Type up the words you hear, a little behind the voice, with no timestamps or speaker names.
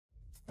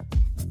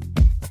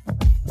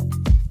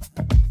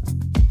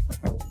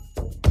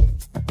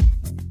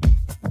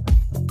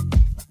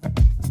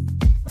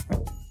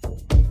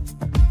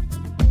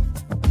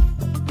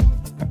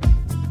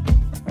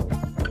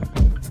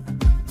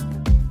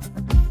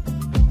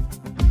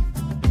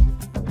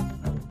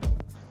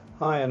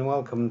Hi and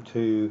welcome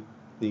to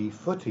the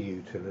footer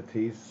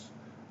utilities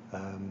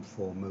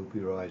for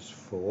Mobirise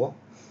 4,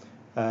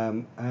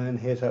 and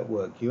here's how it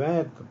works. You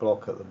add the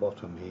block at the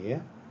bottom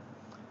here,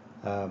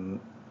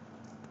 and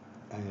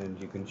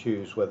you can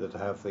choose whether to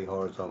have the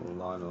horizontal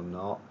line or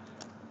not,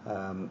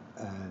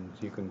 and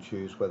you can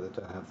choose whether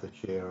to have the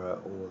shearer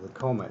or the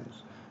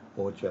comments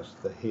or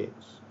just the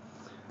hits.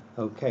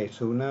 Okay,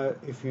 so now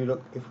if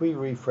we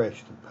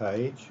refresh the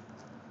page,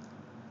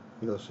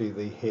 you'll see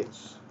the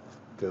hits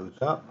goes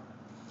up.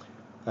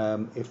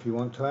 If you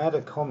want to add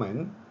a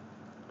comment,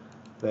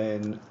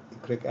 then you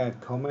click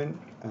add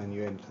comment and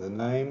you enter the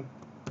name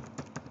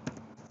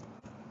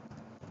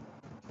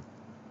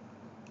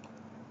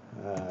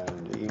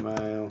and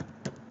email,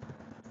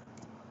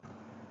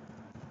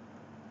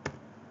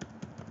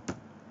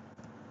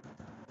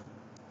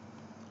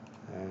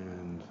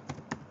 and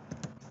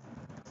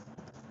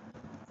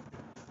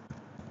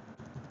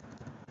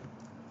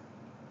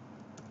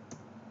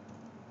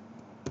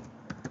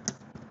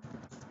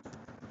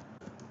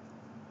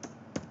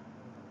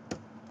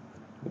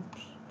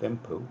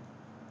demo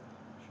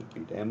should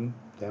be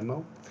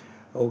demo.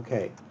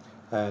 Okay,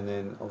 and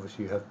then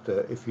obviously you have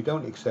to, if you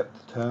don't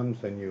accept the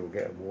terms, then you'll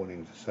get a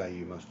warning to say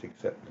you must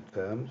accept the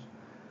terms.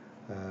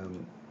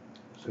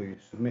 So you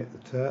submit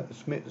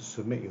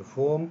your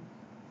form.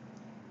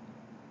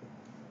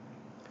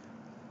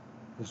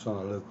 It's on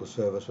a local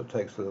server, so it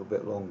takes a little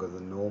bit longer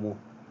than normal.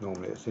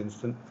 Normally it's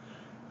instant.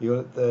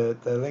 They'll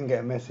then get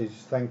a message,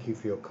 thank you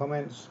for your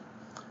comments,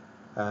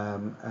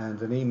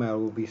 and an email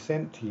will be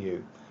sent to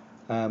you.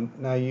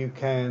 Now you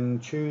can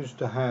choose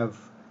to have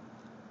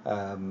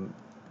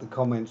the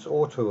comments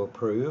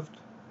auto-approved,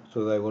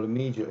 so they will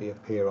immediately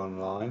appear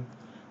online,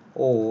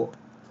 or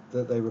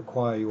that they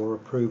require your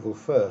approval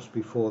first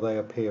before they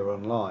appear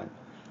online.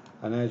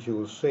 And as you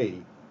will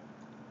see,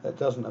 that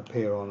doesn't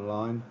appear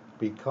online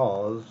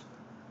because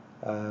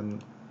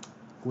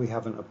we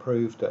haven't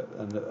approved it,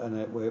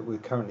 and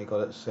we've currently got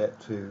it set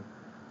to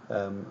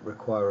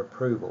require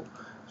approval.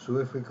 So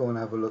if we go and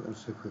have a look and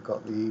see if we've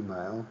got the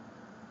email,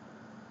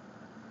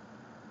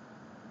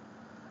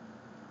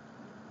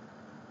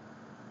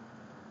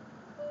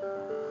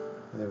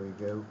 there we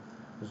go,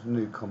 there's a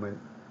new comment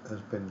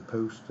has been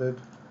posted.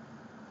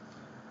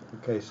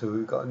 Okay, so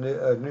we've got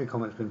a new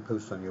comment's been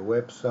posted on your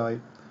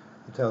website.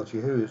 It tells you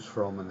who it's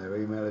from and their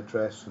email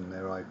address and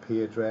their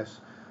IP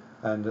address,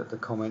 and that the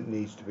comment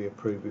needs to be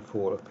approved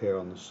before it appear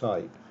on the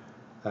site.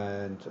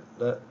 And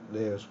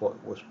there's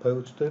what was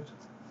posted,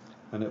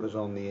 and it was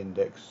on the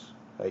index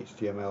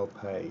HTML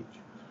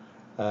page.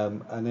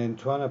 And then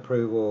to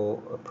unapprove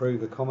or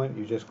approve the comment,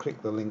 you just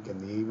click the link in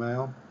the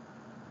email,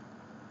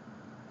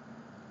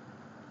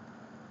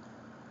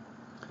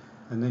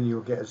 and then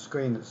you'll get a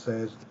screen that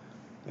says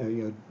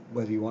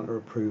whether you want to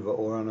approve it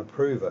or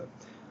unapprove it.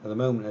 At the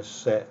moment it's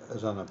set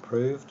as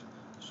unapproved,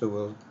 so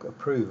we'll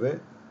approve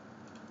it,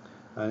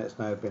 and it's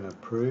now been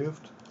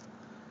approved.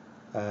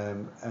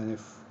 And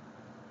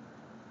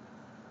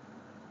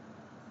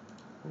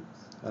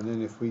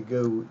then if we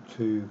go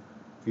to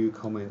view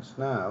comments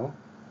now,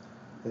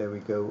 there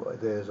we go,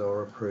 there's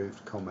our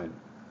approved comment.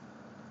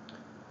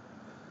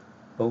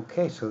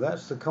 Okay, so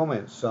that's the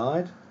comments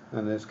side,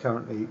 and there's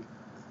currently,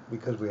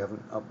 because we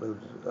haven't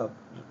updated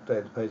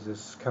the page,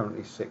 there's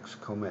currently 6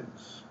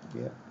 comments.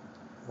 Yeah,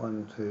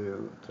 1,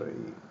 2,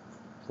 3,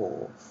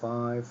 4,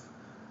 5,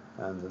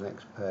 and the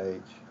next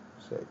page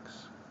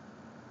 6.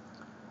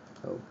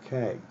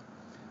 Okay,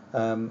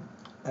 and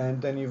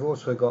then you've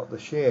also got the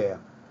share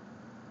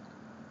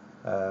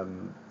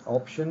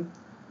option,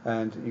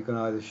 and you can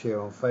either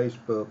share on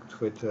Facebook,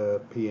 Twitter,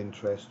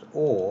 Pinterest,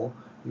 or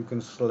you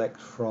can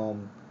select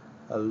from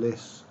a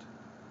list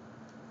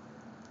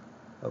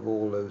of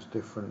all those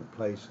different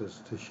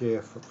places to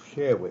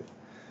share with,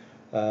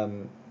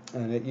 and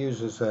it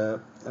uses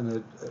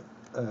an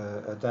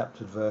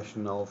adapted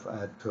version of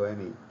Add to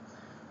Any.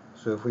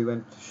 So if we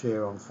went to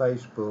share on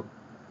Facebook,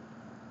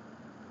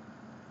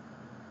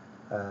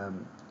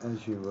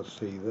 as you will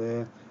see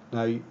there,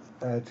 now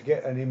to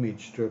get an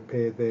image to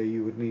appear there,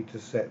 you would need to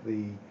set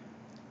the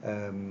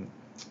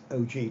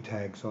OG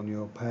tags on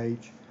your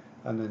page,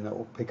 and then that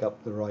will pick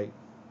up the right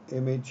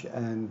image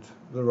and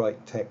the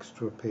right text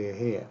to appear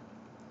here.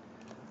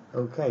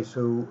 Okay,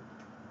 so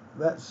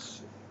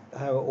that's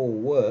how it all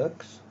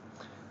works.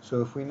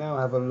 So if we now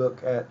have a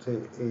look at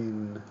it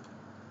in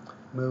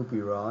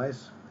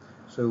Mobirise,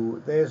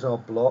 so there's our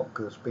block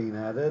that's been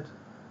added,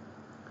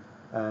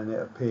 and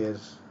it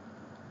appears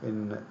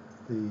in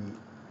the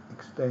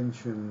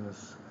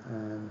extensions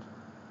and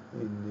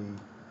in the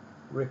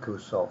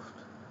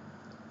Ricosoft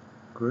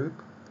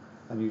group,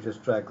 and you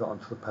just drag that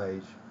onto the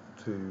page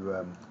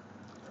to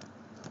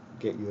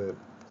get your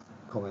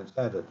comments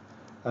added.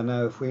 And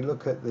now if we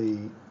look at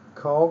the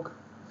cog,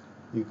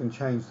 you can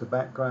change the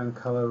background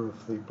color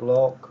of the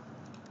block,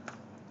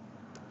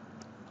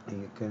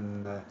 and you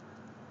can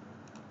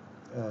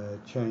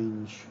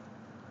change,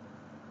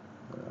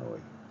 where are we?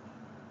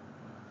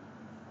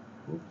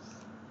 Oops.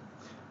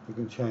 You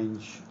can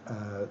change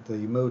the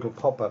modal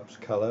pop-ups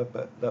color,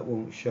 but that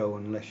won't show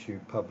unless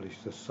you publish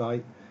the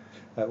site.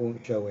 That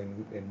won't show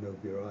in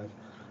Mobirise.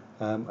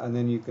 And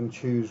then you can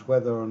choose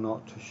whether or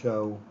not to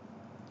show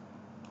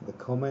the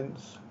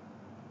comments,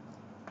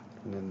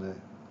 and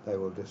then they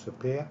will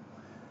disappear.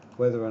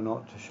 Whether or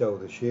not to show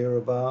the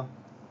shearer bar,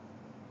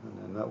 and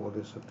then that will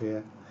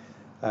disappear.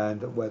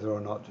 And whether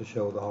or not to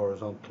show the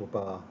horizontal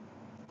bar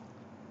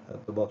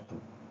at the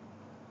bottom.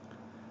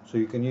 So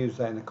you can use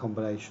that in a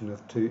combination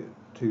of two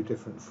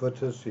different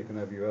footers. So you can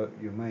have your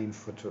main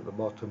footer at the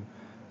bottom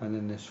and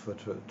then this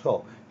footer at the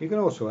top. You can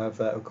also have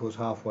that, of course,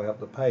 halfway up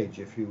the page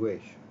if you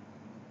wish.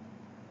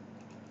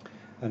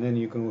 And then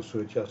you can also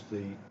adjust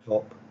the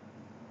top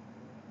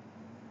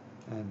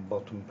and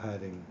bottom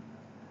padding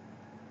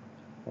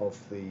of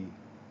the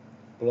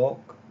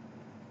block.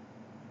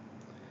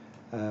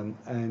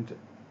 And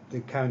the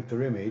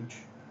counter image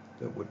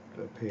that would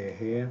appear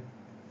here.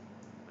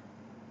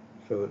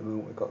 So at the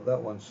moment we've got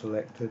that one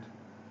selected,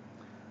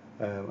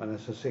 and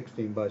it's a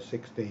 16 by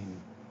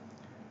 16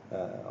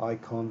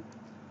 icon,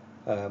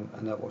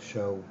 and that will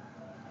show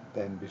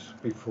then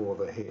before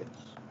the hits.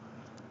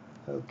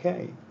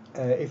 Okay,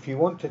 if you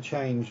want to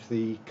change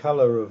the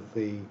color of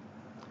the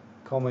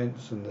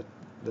comments and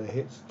the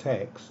hits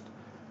text,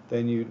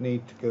 then you'd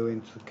need to go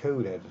into the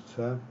code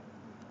editor,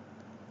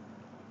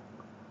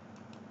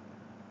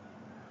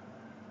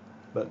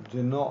 but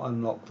do not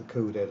unlock the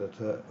code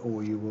editor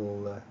or you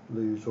will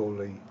lose all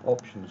the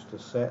options to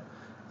set.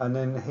 And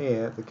then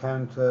here, the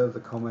counter, the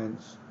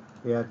comments,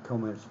 the add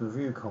comments and the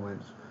view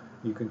comments,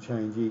 you can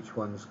change each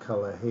one's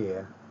color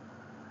here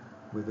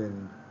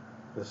within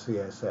the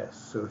CSS.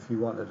 So if you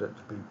wanted it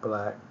to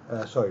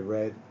be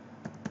red,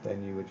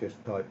 then you would just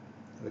type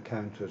the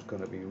counter is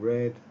going to be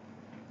red.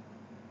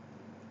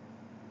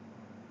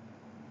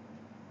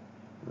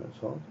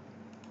 That's odd.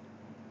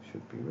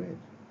 Should be red.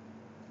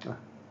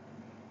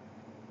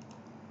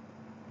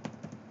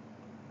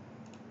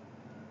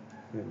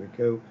 There we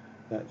go,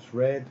 that's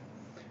red,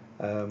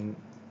 and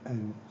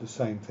the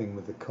same thing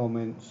with the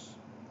comments.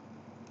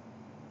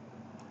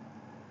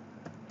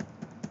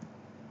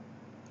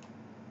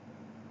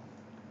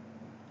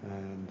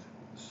 And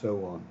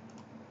so on.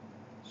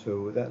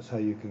 So that's how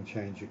you can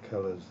change your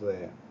colours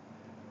there.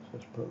 So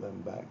let's put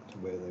them back to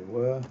where they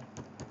were.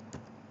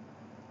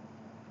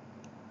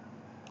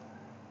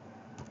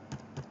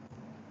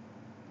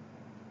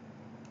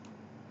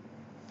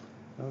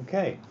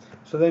 Okay,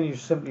 so then you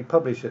simply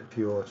publish it to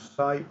your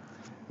site.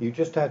 You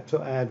just had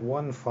to add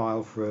one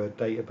file for a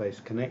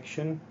database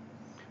connection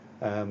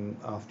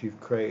after you've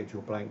created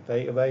your blank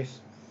database,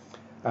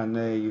 and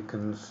there you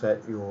can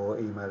set your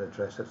email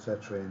address,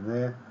 etc. in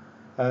there,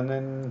 and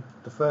then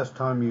the first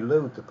time you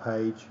load the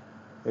page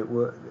it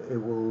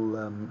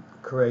will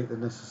create the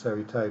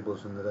necessary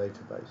tables in the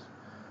database.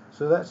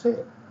 So that's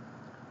it.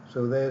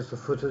 So there's the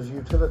footers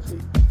utility.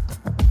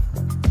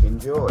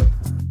 Enjoy.